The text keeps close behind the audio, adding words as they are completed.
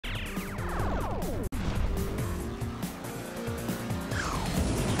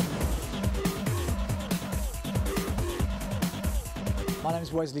My name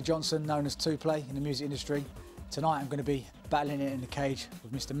is Wesley Johnson, known as 2Play in the music industry. Tonight I'm going to be battling it in the cage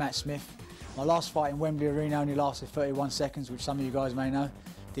with Mr. Matt Smith. My last fight in Wembley Arena only lasted 31 seconds, which some of you guys may know.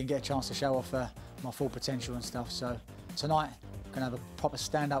 Didn't get a chance to show off my full potential and stuff. So tonight I'm going to have a proper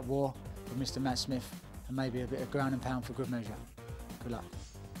stand-up war with Mr. Matt Smith and maybe a bit of ground and pound for good measure. Good luck.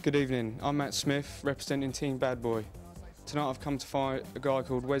 Good evening, I'm Matt Smith, representing Team Bad Boy. Tonight I've come to fight a guy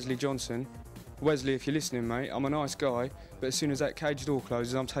called Wesley Johnson. Wesley, if you're listening, mate, I'm a nice guy, but as soon as that cage door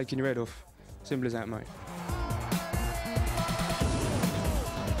closes, I'm taking your head off. Simple as that, mate.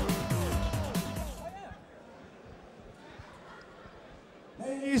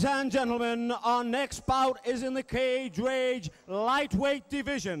 Ladies and gentlemen, our next bout is in the cage rage lightweight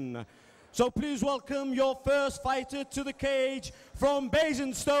division. So please welcome your first fighter to the cage from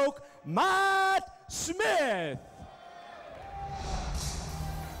Basingstoke, Matt Smith.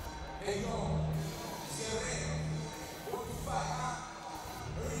 Hey, yo.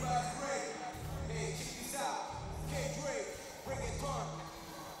 Everybody's ready. Hey, check this out. Cage rage, bring it on.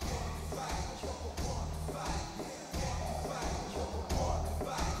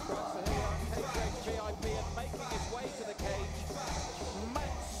 VIP and making his way to the cage.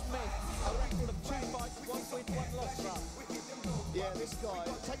 Matt Smith, a record of 2 fights, 1 win, 1 loss run. Yeah, this guy,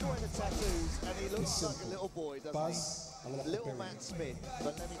 take away the tattoos and he looks like a little boy, doesn't he? Little Matt Smith,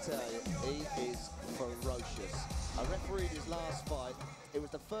 but let me tell you, he is ferocious. I refereed his last fight. It was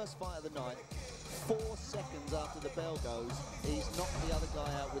the first fight of the night. 4 seconds after the bell goes, he's knocked the other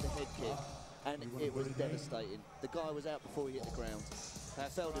guy out with a head kick, and it was devastating. The guy was out before he hit the ground. That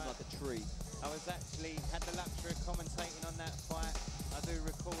felled him like a tree. I was actually, had the luxury of commentating on that fight. I do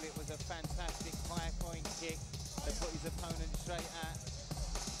recall it was a fantastic high-point kick that put his opponent straight at.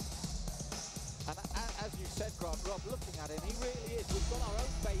 And as you said, Rob, looking at him, he really is. We've got our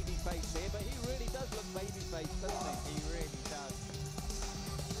own baby face here, but he really does look baby face, doesn't he? He really does.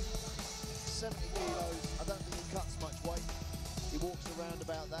 70 kilos, I don't think he cuts much weight. He walks around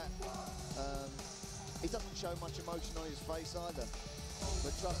about that. He doesn't show much emotion on his face either.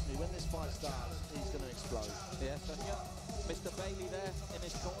 But trust me, when this fight starts, he's going to explode. Yes, and yeah, Mr. Bailey there in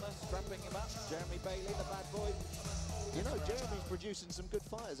his corner, strapping him up. Jeremy Bailey, the bad boy. You know, Jeremy's producing some good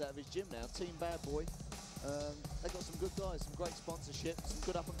fighters out of his gym now, Team Bad Boy. They've got some good guys, some great sponsorship, some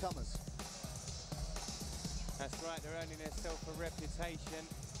good up-and-comers. That's right, they're earning themselves a reputation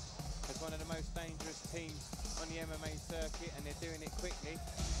as one of the most dangerous teams on the MMA circuit, and they're doing it quickly.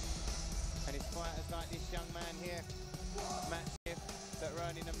 And it's fighters like this young man here, Matt Smith, that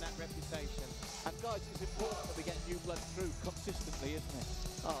are earning them that reputation. And guys, it's important that we get new blood through consistently, isn't it?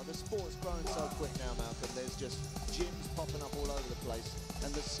 Oh, the sport's growing so quick now, Malcolm. There's just gyms popping up all over the place.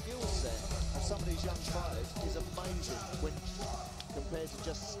 And the skill set of some of these young fighters is amazing when compared to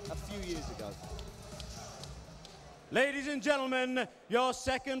just a few years ago. Ladies and gentlemen, your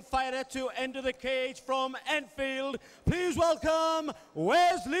second fighter to enter the cage from Enfield, please welcome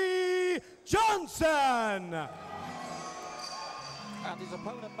Wesley Johnson. And his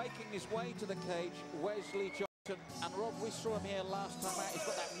opponent making his way to the cage, Wesley Johnson. And Rob, we saw him here last time out. He's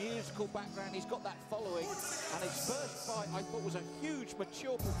got that musical background, he's got that following. And his first fight, I thought, was a huge,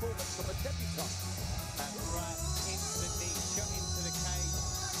 mature performance from a debutant. And right instantly shot into the cage,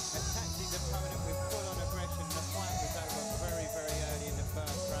 attacked his opponent with full-on aggression. The fight was over very, very early in the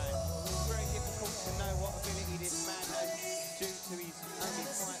first round. It's very difficult to know what ability this man has due to his only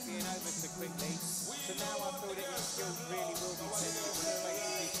fight being over so quickly. So now I feel that his skills really will be tested when he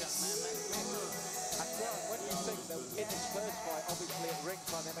faces this young man, Matt Smith. And when you think that in his first fight, obviously at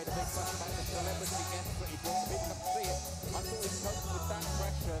ringside, they made a big fuss about the celebrity guest that he brought. People come see it. I thought he coped with that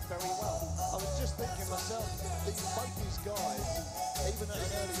pressure very well. I was just thinking myself, both these guys, even at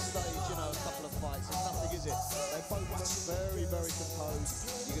an early stage, you know, a couple of fights, it's nothing, is it? They both look very, very composed.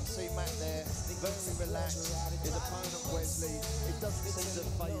 You can see Matt there, very relaxed. His opponent, Wesley, it doesn't seem to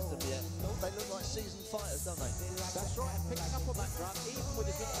have phased them yet. They look like seasoned fighters, don't they? That's right, picking up on that, Grant, even with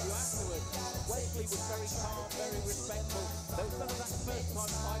his interview afterwards. Wesley was very calm, very respectful. There was none of that first time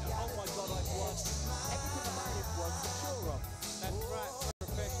fight, oh my God, I've won. Everything about him was sure of. That's right,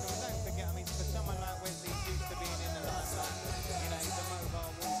 professional. Don't forget, I mean, for someone like Wesley, he's used to being in the limelight. You know, he's a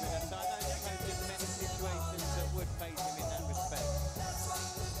mobile warrior, so I don't suppose there's many situations that would face him in that respect.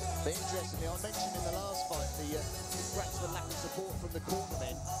 But interestingly, I mentioned in the last fight the perhaps the lack of support from the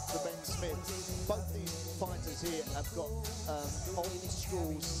cornermen for Ben Smith. Both these fighters here have got old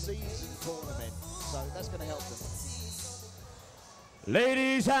school seasoned cornermen, so that's going to help them.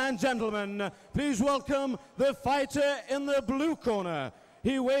 Ladies and gentlemen, please welcome the fighter in the blue corner.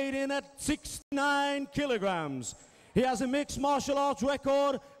 He weighed in at 69 kilograms. He has a mixed martial arts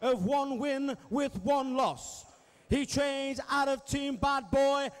record of 1 win with 1 loss. He trains out of Team Bad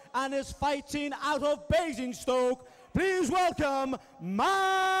Boy and is fighting out of Basingstoke. Please welcome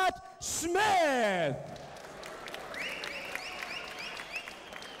Matt Smith.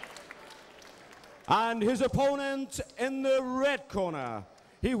 And his opponent in the red corner.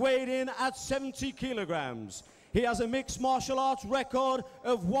 He weighed in at 70 kilograms. He has a mixed martial arts record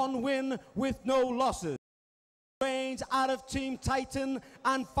of 1 win with no losses. Trains out of Team Titan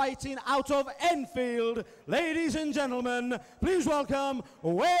and fighting out of Enfield. Ladies and gentlemen, please welcome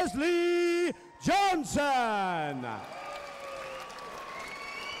Wesley Johnson.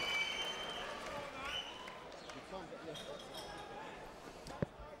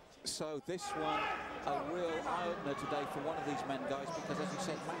 So this one, a real eye-opener today for one of these men, guys, because as you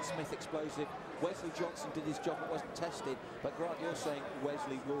said, Matt Smith explosive. Wesley Johnson did his job, it wasn't tested, but Grant, you're saying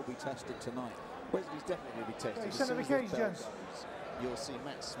Wesley will be tested tonight. Wesley's definitely going to be tested. Okay, centre of the cage, gents. You'll see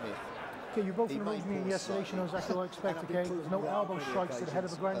Matt Smith. Okay, you both removed me yesterday, you know exactly what I expect, okay? There's no elbow strikes to the head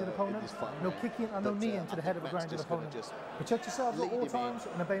of a grounded opponent, no kicking and no knee into the head of a grounded opponent. Protect yourselves at all times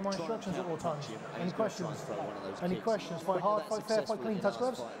and obey my instructions at all times. Any questions? Any questions? Fight hard, fight fair, fight clean, touch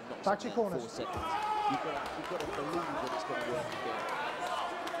gloves, back to your corners. You've got to believe that it's going to work again.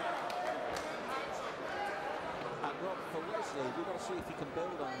 And Rob, for Wesley, we've got to see if he can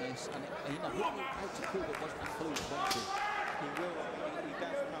build on this, and he knew how to prove it wasn't a fluke, wasn't he? He will. He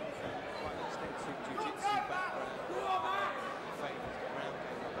does come from quite an extensive jiu-jitsu background. Famous ground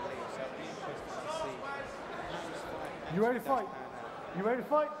game, I believe. So it'll be interesting to see how this fight. You ready to fight? You ready to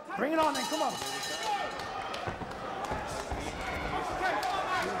fight? Bring it on then, come on.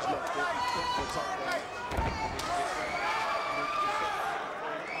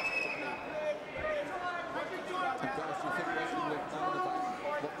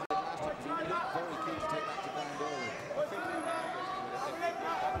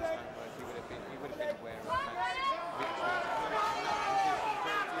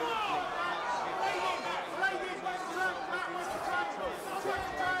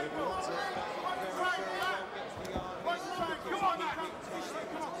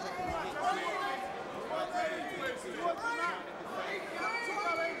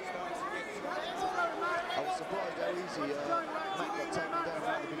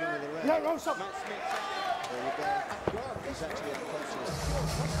 Yeah, roll up. There we go. He's actually unconscious.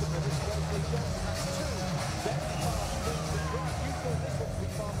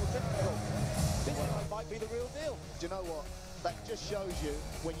 This might be the real deal. Do you know what? That just shows you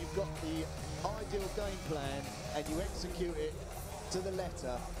when you've got the ideal game plan and you execute it to the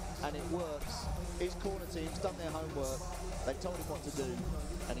letter and it works. His corner team's done their homework. They told him what to do,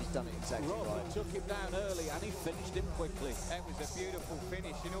 and he's done it exactly right. Took him down early, and he finished him quickly. That was a beautiful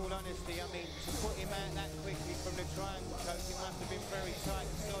finish. In all honesty, I mean, to put him out that quickly from the triangle choke, it must have been very tight.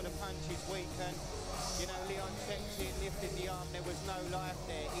 You saw the punches weak, and you know, Leon checked it, lifted the arm. There was no life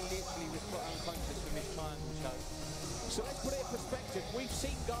there. He literally was put unconscious from his triangle choke. So let's put it in perspective. We've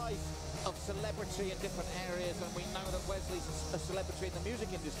seen guys of celebrity in different areas, and we know that Wesley's a celebrity in the music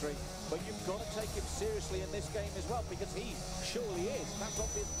industry, but you've got to take him seriously in this game as well, because he surely is. That's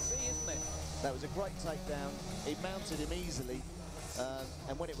obvious to see, isn't it? That was a great takedown. He mounted him easily,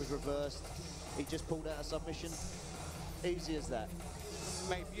 and when it was reversed, he just pulled out a submission. Easy as that.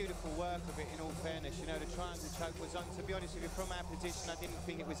 Made beautiful work of it, in all fairness. You know, the triangle choke was on. To be honest with you, from our position, I didn't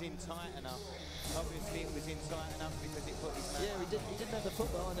think it was in tight enough. Obviously, it was in tight enough because it put his man. Yeah, he didn't have the foot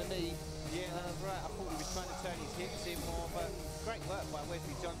behind the knee. Yeah, that's right. I thought he was trying to turn his hips in more, but great work by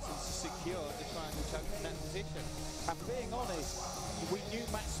Wesley Johnson to secure the triangle choke from that position. And being honest, we knew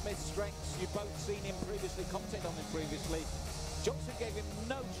Matt Smith's strengths. You've both seen him previously, commented on him previously. Johnson gave him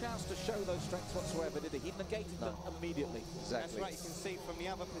no chance to show those strengths whatsoever, did he? He negated them immediately. Exactly. That's right, you can see from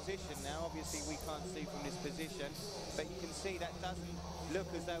the other position now. Obviously, we can't see from this position, but you can see that doesn't look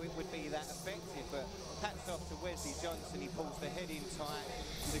as though it would be that effective. But hats off to Wesley Johnson. He pulls the head in tight,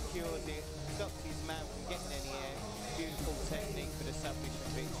 secures it, stops his mouth from getting any air. Beautiful technique for the submission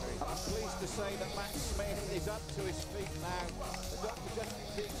victory. I'm pleased to say that Matt Smith is up to his feet now. The doctor just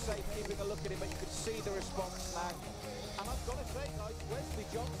being safe, keeping a look at him, but you can see the response now. And I've got to say, guys, Wesley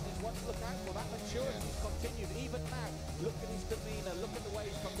Johnson is one to look out for. That maturity has continued. Even now, look at his demeanour, look at the way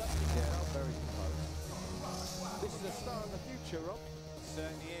he's conducting himself. Very composed. This is a star of the future, Rob.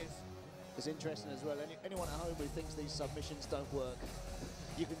 Certainly is. It's interesting as well. Anyone at home who thinks these submissions don't work,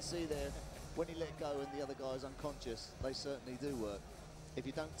 you can see there, when he let go and the other guy's unconscious, they certainly do work. If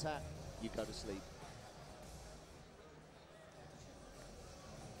you don't tap, you go to sleep.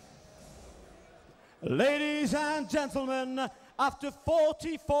 Ladies and gentlemen, after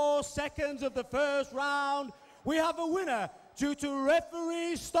 44 seconds of the first round, we have a winner due to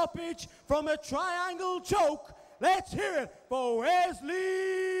referee stoppage from a triangle choke. let's hear it for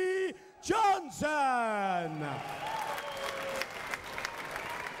Wesley Johnson.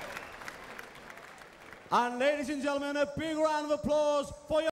 And ladies and gentlemen, a big round of applause for your